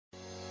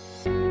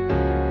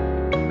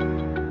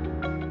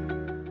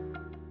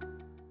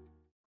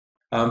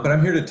But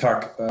I'm here to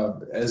talk.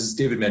 As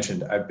David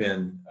mentioned, I've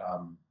been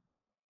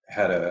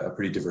had a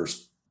pretty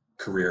diverse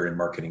career in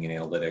marketing and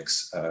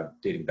analytics,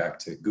 dating back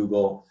to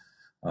Google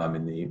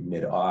in the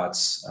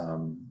mid-aughts,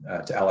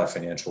 to Ally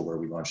Financial, where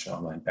we launched an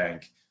online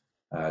bank,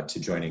 to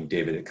joining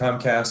David at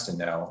Comcast, and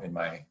now in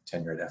my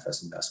tenure at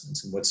FS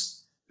Investments. And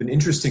what's been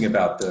interesting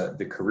about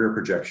the career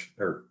projection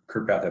or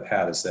career path I've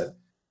had is that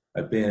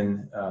I've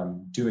been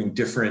doing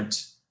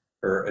different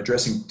or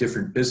addressing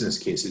different business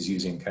cases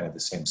using kind of the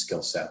same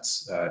skill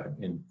sets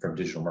from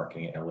digital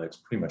marketing and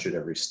analytics pretty much at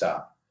every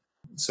stop.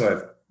 So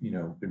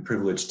I've been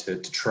privileged to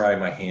try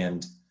my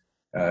hand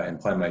and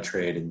apply my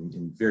trade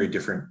in very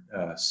different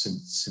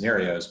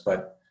scenarios,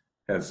 but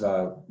have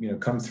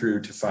come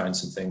through to find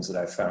some things that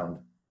I've found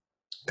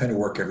kind of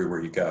work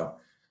everywhere you go.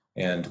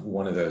 And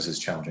one of those is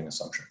challenging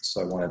assumptions. So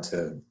I wanted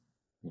to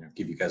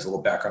give you guys a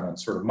little background on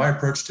sort of my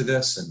approach to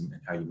this and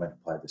how you might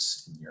apply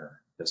this in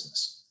your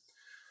business.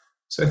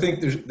 So I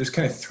think there's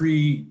kind of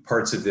three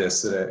parts of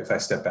this that if I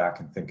step back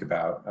and think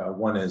about.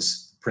 One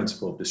is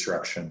principle of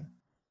destruction,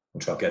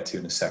 which I'll get to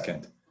in a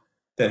second.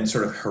 Then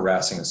sort of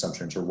harassing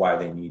assumptions or why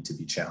they need to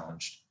be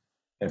challenged.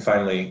 And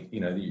finally,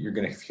 you're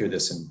going to hear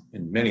this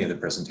in many of the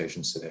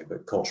presentations today,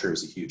 but culture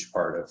is a huge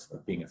part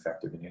of being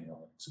effective in the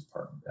analytics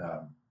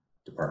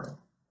department.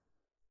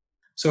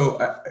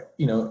 So,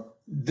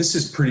 this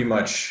is pretty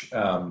much,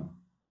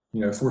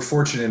 if we're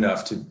fortunate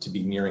enough to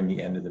be nearing the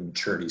end of the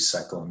maturity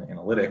cycle in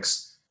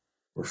analytics,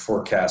 we're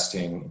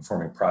forecasting,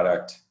 informing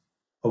product,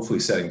 hopefully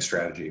setting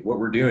strategy. What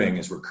we're doing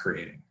is we're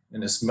creating.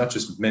 And as much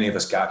as many of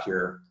us got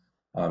here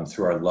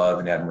through our love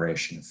and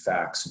admiration of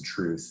facts and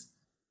truth,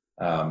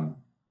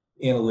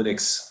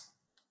 analytics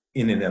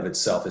in and of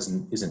itself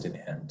isn't an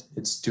end.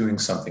 It's doing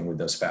something with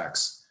those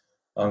facts,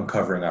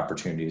 uncovering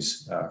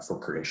opportunities for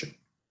creation.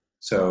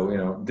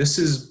 So, this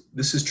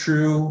is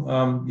true,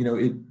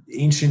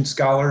 ancient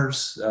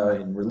scholars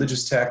in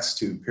religious texts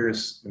to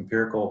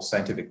empirical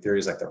scientific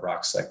theories like the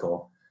rock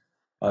cycle.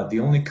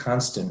 The only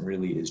constant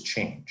really is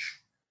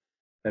change.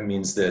 That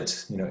means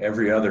that,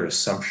 every other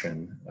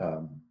assumption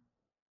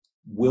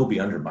will be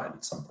undermined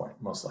at some point,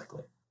 most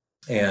likely.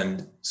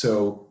 And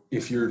so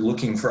if you're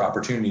looking for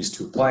opportunities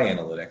to apply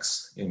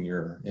analytics in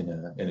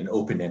an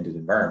open-ended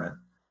environment,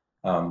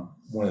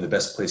 one of the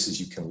best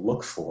places you can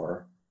look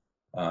for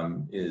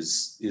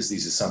is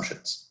these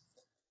assumptions.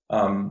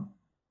 A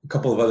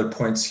couple of other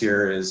points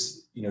here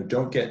is,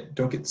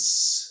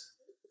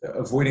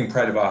 avoiding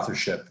pride of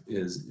authorship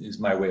is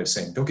my way of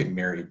saying don't get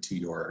married to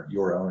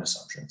your own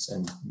assumptions,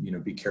 and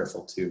be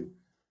careful to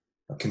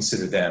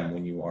consider them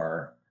when you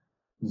are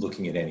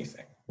looking at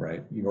anything,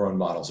 right? Your own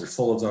models are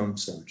full of them,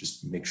 so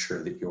just make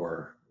sure that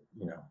you're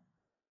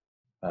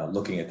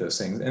looking at those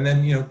things, and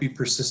then be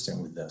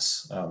persistent with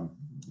this. A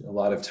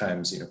lot of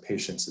times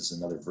patience is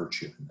another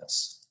virtue in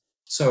this.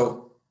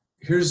 So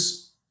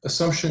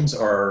assumptions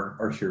are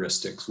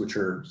heuristics, which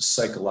are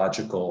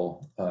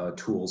psychological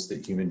tools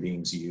that human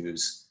beings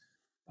use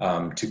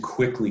to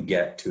quickly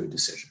get to a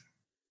decision.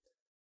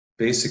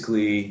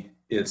 Basically,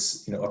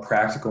 it's a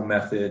practical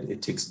method.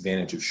 It takes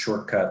advantage of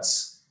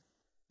shortcuts,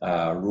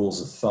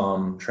 rules of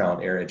thumb, trial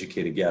and error,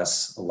 educated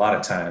guess. A lot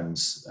of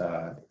times,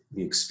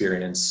 the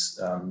experience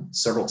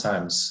several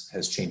times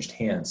has changed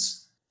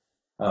hands.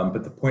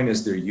 But the point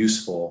is they're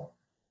useful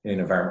in an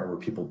environment where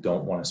people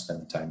don't want to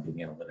spend the time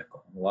being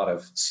analytical. A lot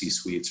of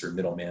C-suites or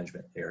middle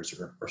management layers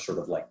are sort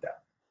of like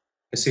that.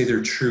 I say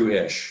they're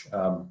true-ish.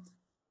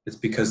 It's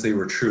because they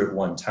were true at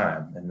one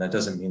time, and that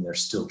doesn't mean they're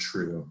still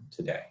true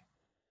today.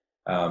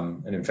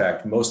 And in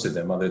fact, most of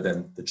them, other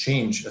than the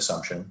change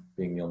assumption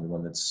being the only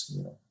one that's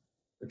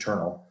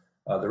eternal,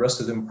 the rest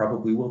of them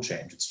probably will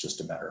change. It's just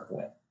a matter of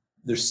when.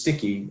 They're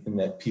sticky in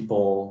that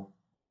people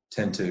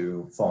tend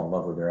to fall in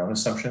love with their own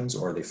assumptions,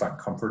 or they find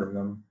comfort in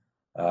them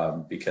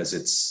because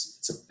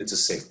it's a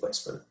safe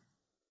place for them.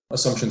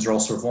 Assumptions are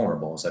also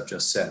vulnerable, as I've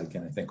just said.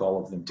 Again, I think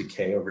all of them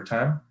decay over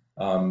time.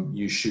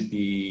 You should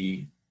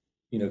be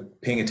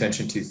paying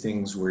attention to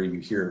things where you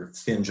hear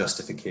thin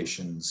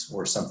justifications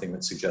or something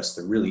that suggests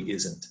there really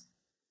isn't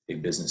a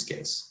business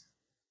case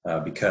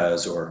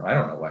because, or I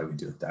don't know why we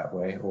do it that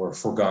way, or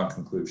foregone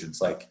conclusions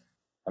like,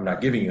 I'm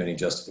not giving you any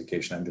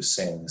justification, I'm just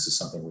saying this is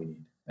something we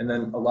need. And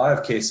then a lot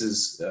of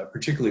cases,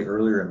 particularly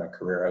earlier in my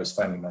career, I was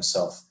finding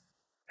myself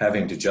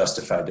having to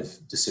justify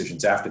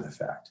decisions after the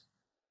fact.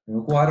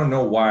 Well, I don't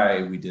know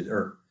why we did,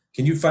 or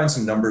can you find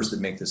some numbers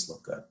that make this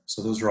look good?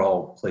 So those are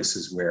all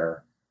places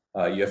where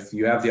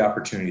you have the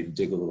opportunity to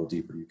dig a little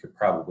deeper. You could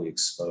probably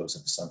expose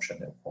an assumption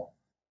that will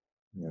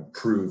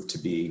prove to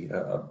be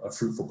a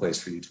fruitful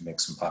place for you to make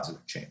some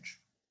positive change.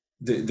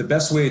 The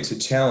best way to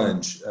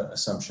challenge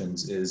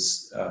assumptions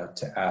is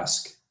to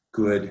ask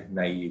good,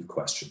 naive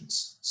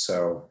questions.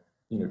 So,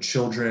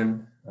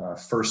 children,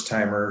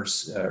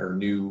 first-timers, or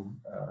new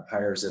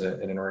hires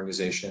at an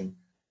organization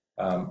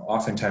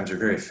oftentimes are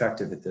very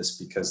effective at this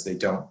because they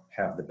don't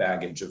have the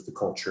baggage of the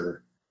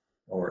culture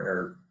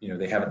or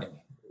they haven't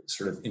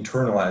sort of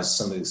internalized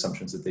some of the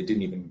assumptions that they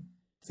didn't even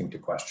think to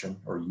question,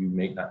 or you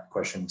may not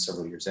question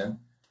several years in.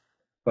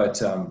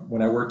 But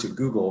when I worked at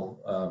Google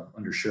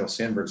under Sheryl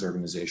Sandberg's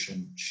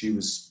organization, she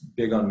was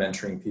big on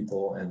mentoring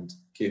people and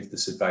gave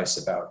this advice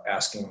about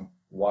asking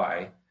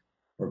why,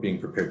 or being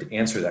prepared to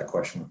answer that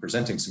question or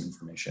presenting some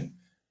information.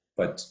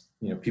 But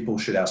people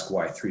should ask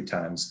why 3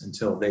 times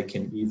until they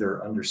can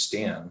either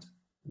understand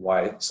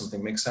why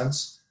something makes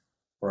sense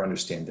or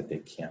understand that they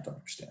can't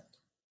understand.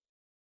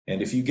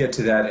 And if you get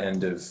to that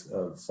end of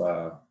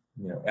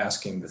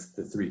asking the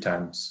 3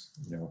 times,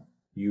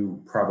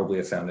 you probably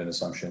have found an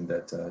assumption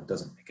that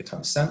doesn't make a ton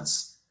of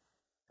sense,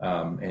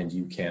 and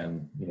you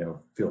can,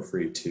 feel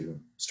free to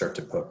start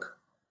to poke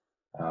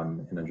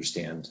and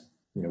understand,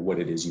 what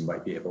it is you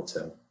might be able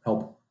to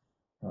help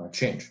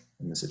change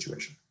in the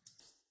situation.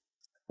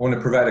 I want to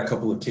provide a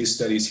couple of case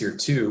studies here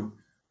too,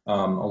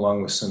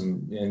 along with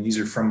some, and these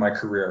are from my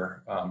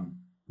career.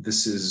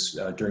 This is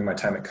during my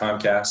time at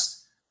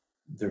Comcast.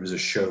 There was a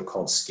show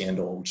called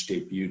Scandal, which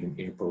debuted in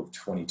April of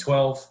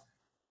 2012.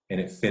 And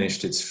it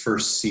finished its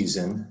first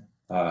season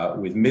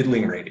with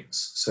middling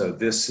ratings. So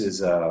this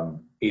is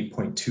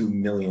 8.2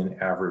 million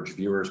average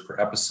viewers per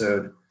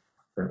episode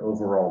for an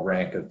overall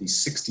rank of the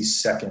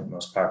 62nd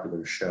most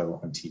popular show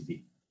on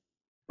TV.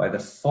 By the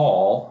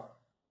fall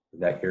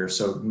of that year,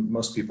 so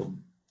most people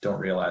don't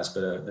realize,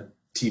 but a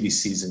TV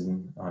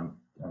season on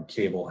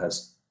cable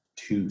has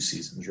 2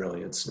 seasons,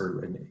 really.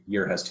 Or a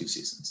year has 2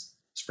 seasons,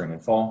 spring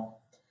and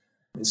fall.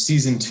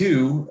 Season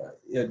 2,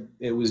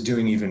 it was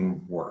doing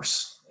even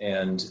worse.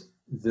 And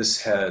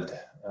this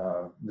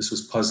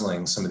was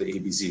puzzling some of the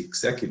ABC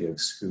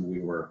executives who we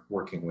were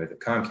working with at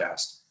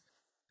Comcast.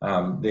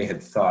 They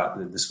had thought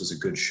that this was a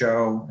good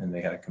show, and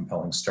they had a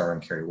compelling star in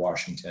Kerry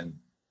Washington.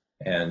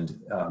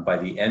 And by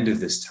the end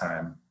of this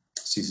time,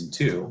 season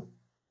 2,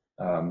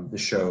 the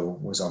show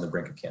was on the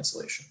brink of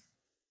cancellation.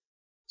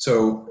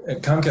 So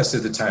at Comcast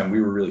at the time,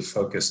 we were really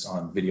focused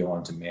on video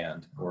on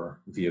demand,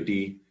 or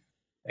VOD,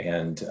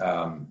 and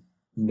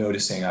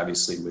noticing,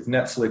 obviously, with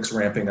Netflix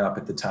ramping up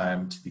at the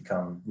time to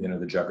become,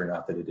 the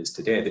juggernaut that it is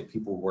today, that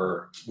people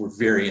were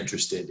very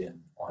interested in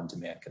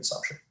on-demand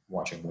consumption,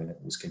 watching when it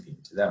was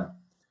convenient to them.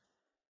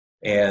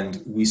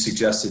 And we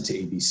suggested to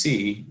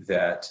ABC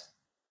that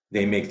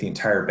they make the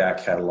entire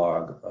back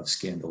catalog of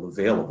Scandal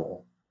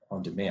available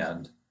on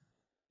demand.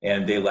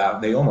 And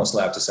they almost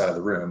laughed us out of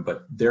the room,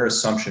 but their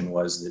assumption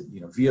was that,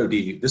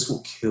 VOD, this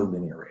will kill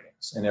linear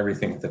ratings. And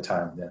everything at the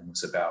time then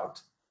was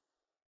about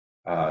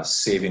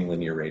saving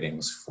linear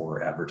ratings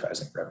for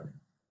advertising revenue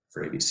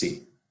for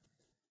ABC.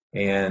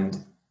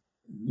 And,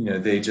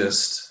 they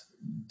just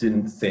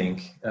didn't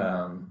think,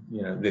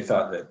 they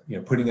thought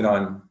that, putting it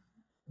on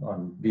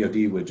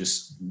VOD would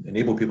just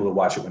enable people to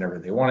watch it whenever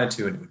they wanted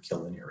to, and it would kill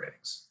linear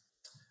ratings.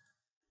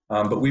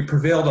 But we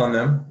prevailed on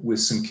them with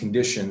some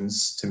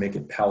conditions to make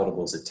it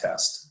palatable as a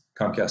test.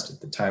 Comcast at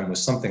the time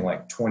was something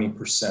like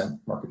 20%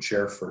 market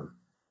share for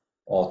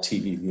all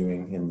TV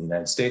viewing in the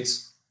United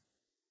States.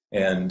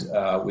 And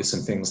with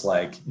some things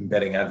like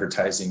embedding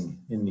advertising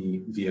in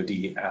the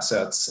VOD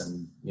assets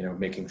and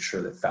making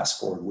sure that fast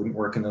forward wouldn't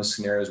work in those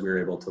scenarios, we were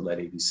able to let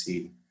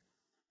ABC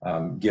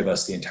give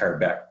us the entire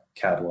back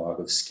catalog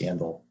of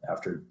Scandal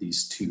after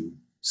these 2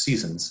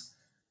 seasons.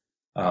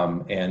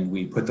 And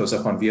we put those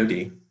up on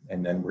VOD,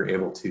 and then we're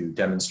able to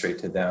demonstrate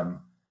to them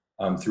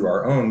through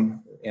our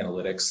own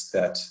analytics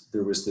that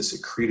there was this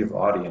accretive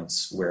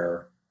audience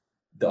where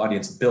the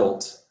audience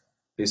built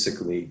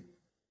basically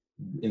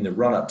in the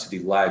run-up to the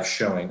live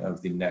showing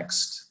of the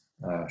next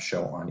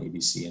show on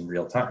ABC in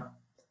real time.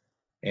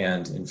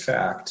 And in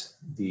fact,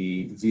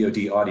 the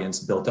VOD audience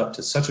built up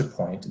to such a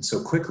point and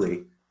so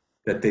quickly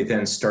that they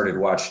then started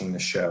watching the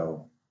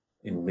show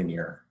in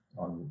linear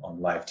on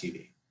live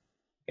TV.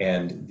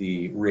 And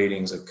the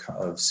ratings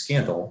of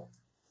Scandal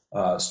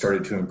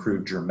started to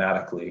improve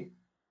dramatically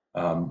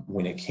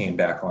when it came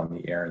back on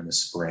the air in the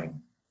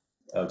spring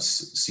of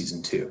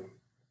season 2.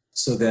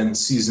 So then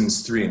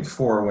seasons 3 and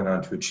 4 went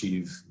on to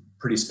achieve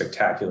pretty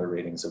spectacular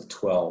ratings of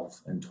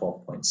 12 and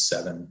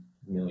 12.7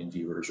 million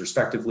viewers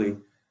respectively,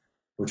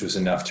 which was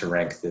enough to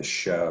rank this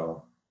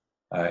show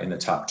in the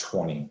top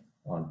 20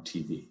 on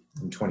TV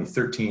in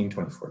 2013,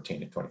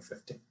 2014, and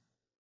 2015.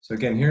 So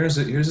again, here's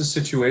a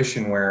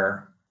situation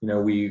where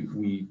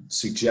we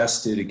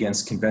suggested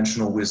against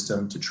conventional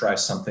wisdom to try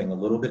something a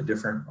little bit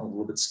different, a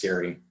little bit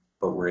scary,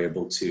 but we're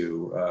able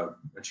to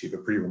achieve a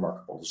pretty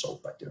remarkable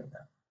result by doing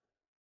that.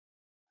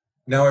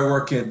 Now I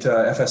work at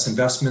FS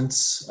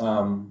Investments.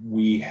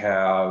 We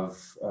have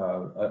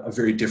a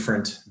very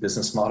different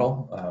business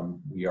model.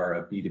 We are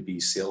a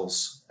B2B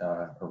sales,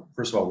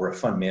 first of all, we're a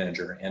fund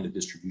manager and a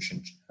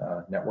distribution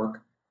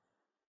network.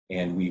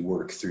 And we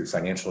work through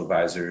financial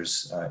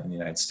advisors in the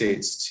United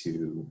States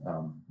to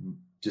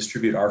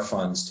distribute our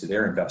funds to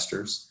their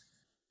investors.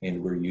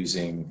 And we're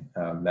using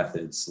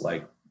methods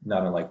like,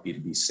 not unlike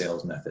B2B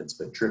sales methods,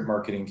 but drip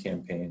marketing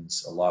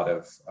campaigns, a lot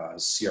of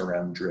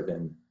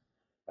CRM-driven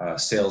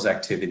sales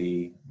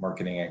activity,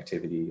 marketing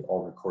activity,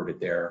 all recorded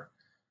there.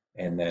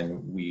 And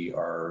then we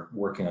are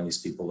working on these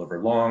people over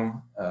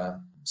long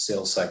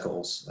sales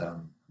cycles,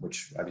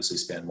 which obviously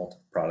span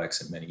multiple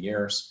products in many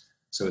years.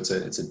 So it's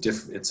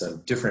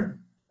a different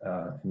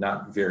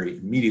not very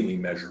immediately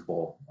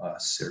measurable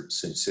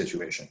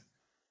situation.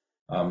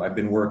 I've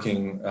been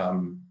working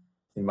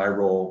in my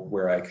role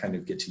where I kind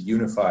of get to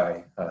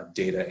unify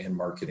data and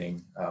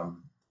marketing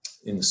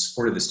in the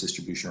support of this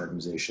distribution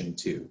organization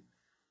to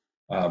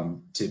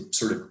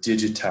sort of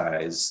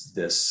digitize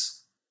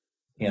this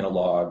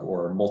analog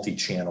or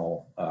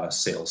multi-channel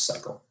sales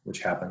cycle,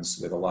 which happens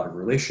with a lot of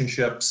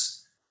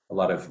relationships, a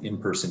lot of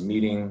in-person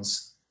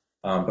meetings,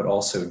 but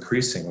also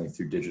increasingly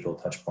through digital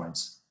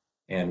touchpoints.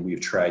 And we've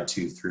tried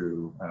to,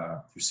 through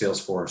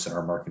Salesforce and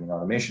our marketing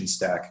automation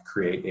stack,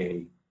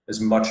 create as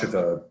much of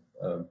a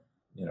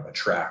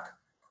track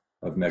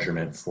of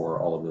measurement for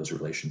all of those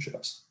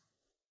relationships.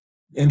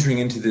 Entering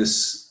into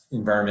this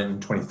environment in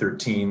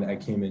 2013, I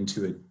came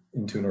into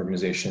an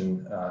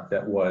organization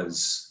that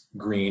was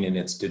green in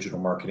its digital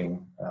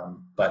marketing,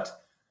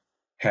 but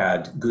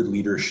had good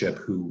leadership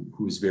who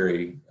was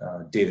very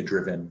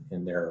data-driven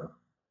in their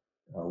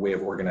way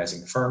of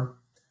organizing the firm.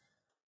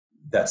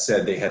 That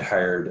said, they had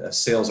hired a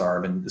sales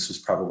arm, and this was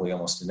probably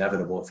almost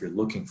inevitable if you're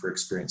looking for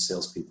experienced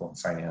salespeople in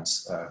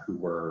finance who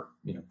were,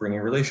 bringing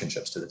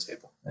relationships to the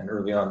table. And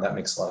early on, that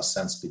makes a lot of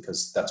sense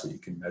because that's what you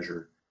can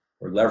measure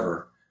or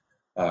lever.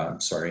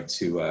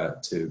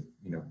 To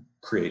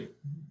create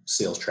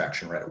sales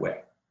traction right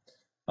away.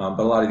 But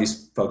a lot of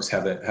these folks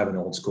have an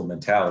old school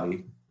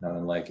mentality, not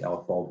unlike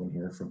Alec Baldwin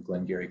here from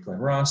Glengarry Glen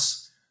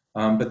Ross.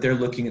 But they're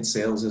looking at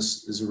sales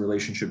as a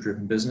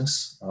relationship-driven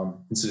business.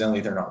 Incidentally,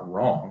 they're not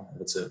wrong.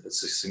 It's a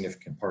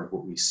significant part of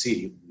what we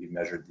see. We've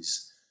measured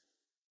these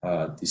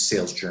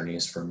sales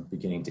journeys from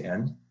beginning to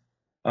end.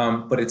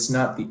 But it's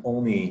not the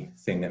only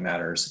thing that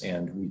matters,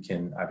 and we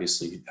can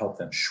obviously help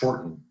them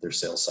shorten their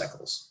sales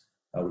cycles,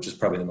 which is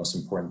probably the most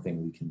important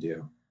thing we can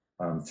do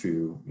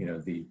through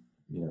the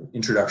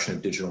introduction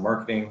of digital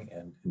marketing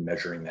and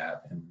measuring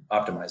that and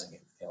optimizing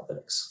it with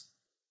analytics.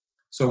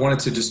 So I wanted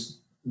to just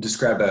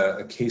describe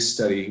a case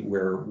study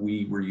where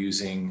we were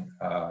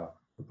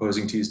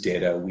proposing to use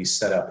data. We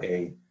set up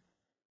a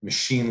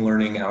machine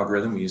learning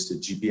algorithm. We used a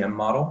GBM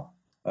model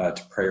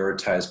to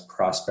prioritize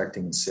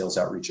prospecting and sales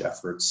outreach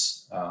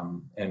efforts.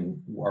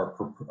 And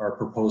our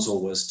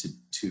proposal was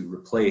to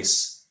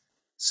replace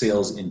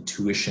sales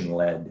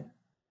intuition-led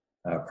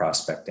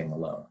prospecting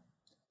alone.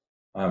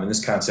 And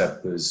this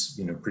concept was,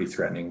 pretty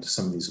threatening to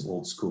some of these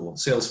old school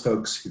sales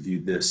folks who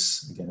viewed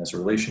this, again, as a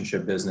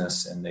relationship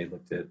business, and they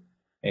looked at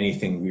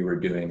anything we were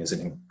doing as an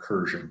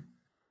incursion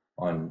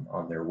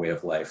on their way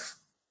of life.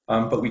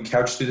 But we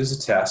couched it as a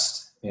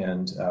test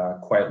and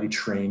quietly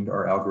trained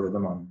our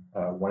algorithm on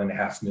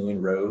 1.5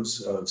 million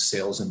rows of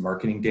sales and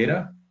marketing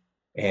data,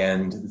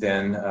 and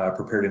then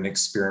prepared an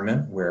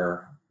experiment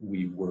where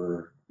we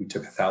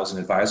took 1,000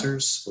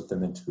 advisors, split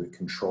them into a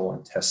control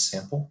and test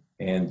sample.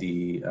 And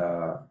the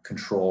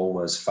control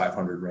was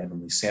 500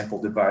 randomly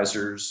sampled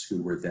advisors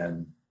who were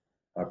then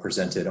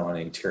presented on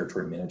a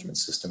territory management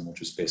system,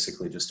 which is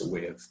basically just a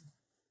way of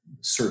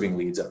serving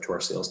leads up to our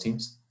sales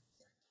teams.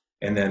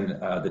 And then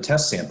the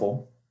test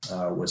sample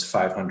was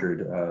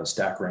 500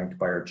 stack ranked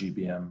by our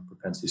GBM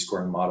propensity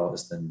scoring model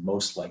as the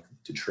most likely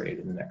to trade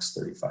in the next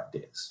 35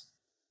 days.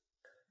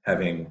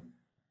 Having,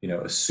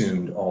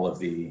 assumed all of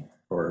the,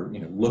 or,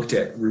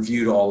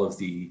 reviewed all of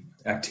the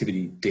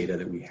activity data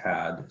that we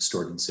had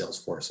stored in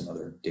Salesforce and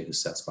other data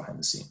sets behind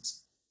the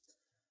scenes.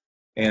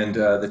 And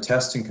the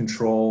test and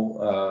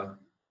control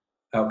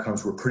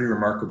outcomes were pretty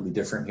remarkably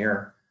different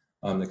here.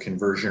 The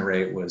conversion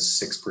rate was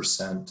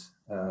 6%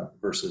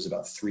 versus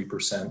about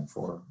 3%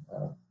 for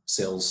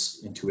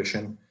sales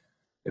intuition.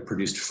 It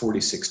produced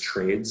 46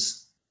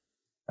 trades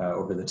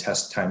over the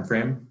test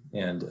timeframe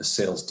and a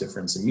sales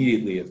difference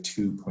immediately of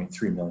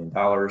 $2.3 million.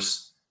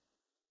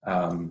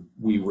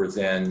 We were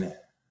then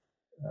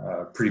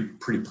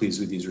pretty pleased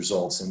with these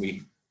results, and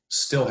we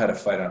still had a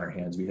fight on our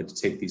hands. We had to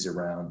take these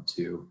around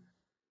to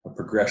a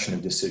progression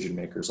of decision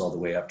makers all the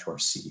way up to our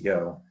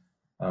CEO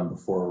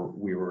before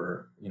we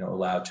were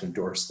allowed to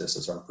endorse this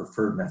as our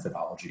preferred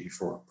methodology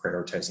for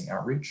prioritizing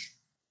outreach.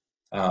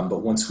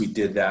 But once we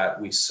did that,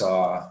 we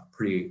saw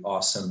pretty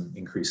awesome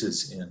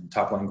increases in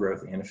top line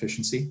growth and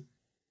efficiency.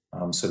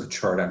 So the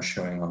chart I'm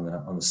showing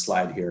on the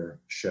slide here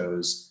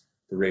shows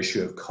the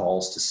ratio of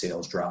calls to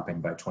sales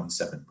dropping by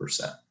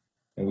 27%.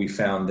 And we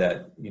found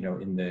that,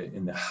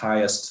 in the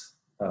highest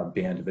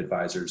band of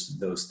advisors,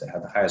 those that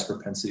had the highest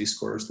propensity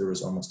scores, there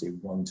was almost a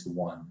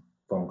 1-to-1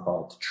 phone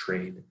call to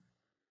trade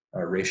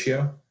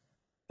ratio.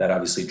 That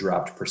obviously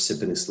dropped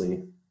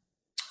precipitously.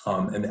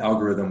 And the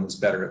algorithm was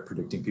better at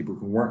predicting people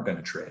who weren't going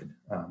to trade.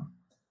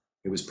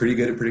 It was pretty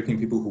good at predicting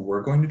people who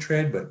were going to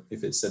trade, but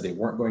if it said they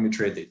weren't going to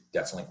trade, they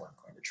definitely weren't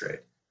going to trade.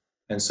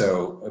 And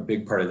so a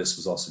big part of this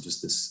was also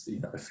just this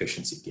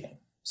efficiency gain.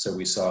 So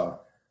we saw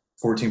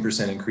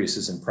 14%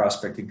 increases in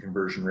prospecting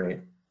conversion rate,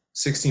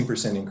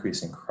 16%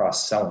 increase in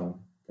cross-selling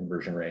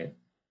conversion rate,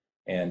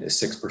 and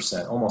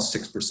almost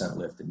 6%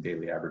 lift in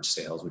daily average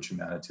sales, which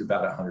amounted to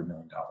about $100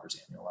 million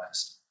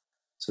annualized.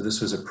 So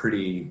this was a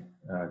pretty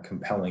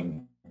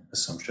compelling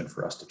assumption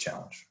for us to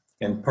challenge,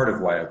 and part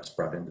of why I was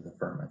brought into the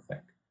firm, I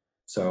think.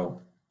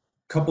 So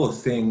a couple of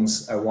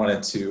things I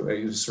wanted to,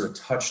 I sort of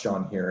touched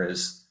on here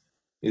is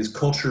is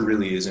culture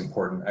really is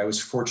important. I was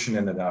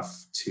fortunate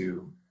enough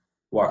to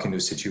walk into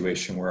a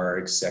situation where our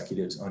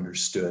executives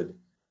understood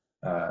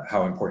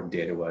how important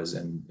data was,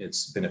 and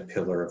it's been a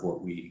pillar of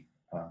what we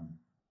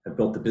have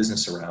built the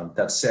business around.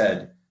 That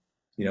said,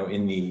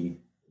 in the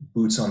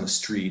boots on the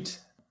street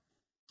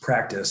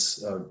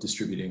practice of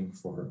distributing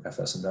for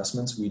FS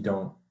investments, we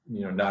don't,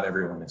 not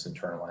everyone has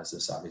internalized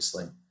this,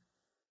 obviously.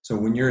 So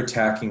when you're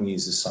attacking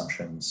these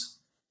assumptions,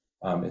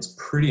 it's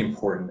pretty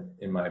important,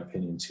 in my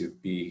opinion, to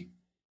be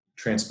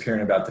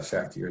transparent about the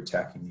fact that you're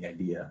attacking the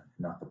idea,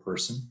 not the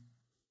person.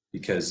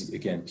 Because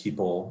again,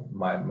 people,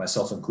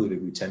 myself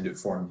included, we tend to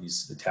form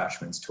these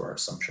attachments to our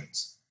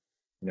assumptions.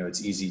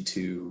 It's easy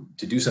to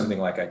do something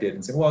like I did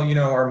and say, well,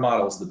 our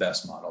model is the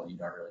best model. You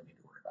don't really need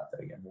to worry about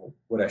that again. Well,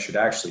 what I should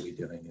actually be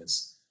doing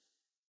is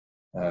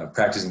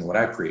practicing what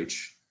I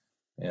preach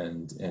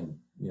and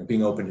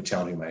being open to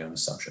challenging my own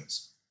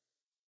assumptions.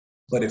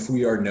 But if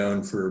we are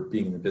known for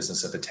being in the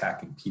business of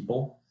attacking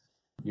people,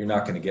 you're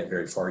not going to get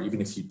very far, even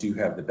if you do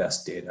have the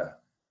best data,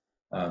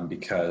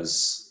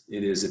 because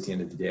it is, at the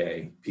end of the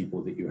day,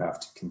 people that you have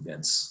to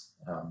convince.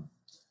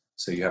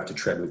 So you have to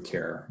tread with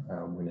care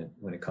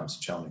when it comes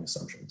to challenging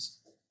assumptions.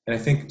 And I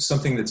think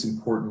something that's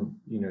important,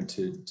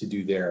 to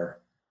do there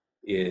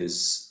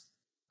is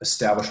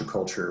establish a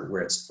culture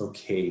where it's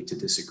okay to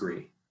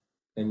disagree.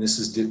 And this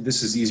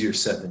is easier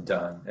said than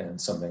done, and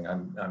something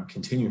I'm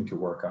continuing to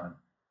work on.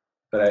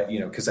 But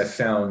because I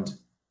found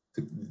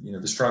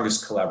the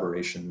strongest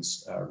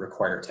collaborations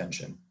require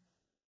tension,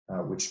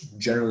 which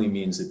generally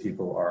means that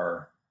people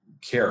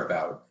care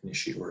about an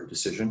issue or a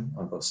decision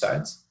on both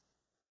sides.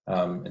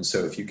 And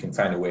so if you can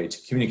find a way to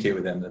communicate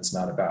with them that's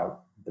not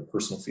about the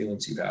personal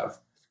feelings you have,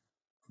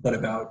 but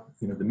about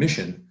the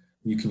mission,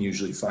 you can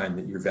usually find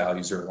that your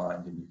values are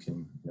aligned and you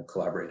can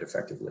collaborate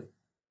effectively.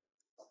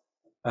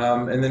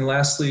 And then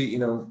lastly,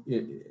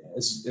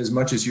 as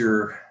much as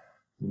you're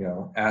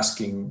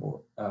asking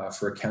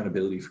for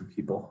accountability from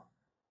people,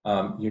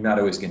 you're not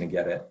always going to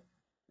get it,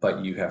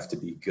 but you have to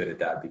be good at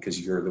that because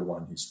you're the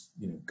one who's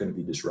going to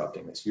be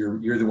disrupting this.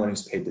 You're the one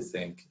who's paid to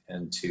think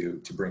and to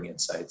bring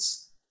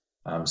insights.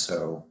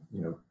 So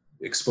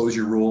expose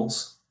your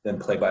rules, then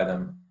play by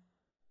them.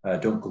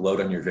 Don't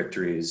gloat on your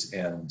victories,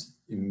 and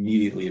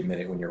immediately admit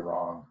it when you're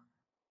wrong,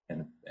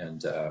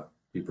 and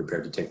be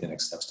prepared to take the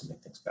next steps to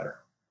make things better.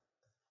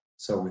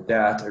 So with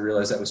that, I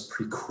realize that was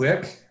pretty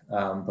quick,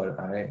 but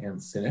I am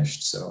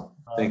finished. So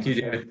thank you,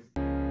 David.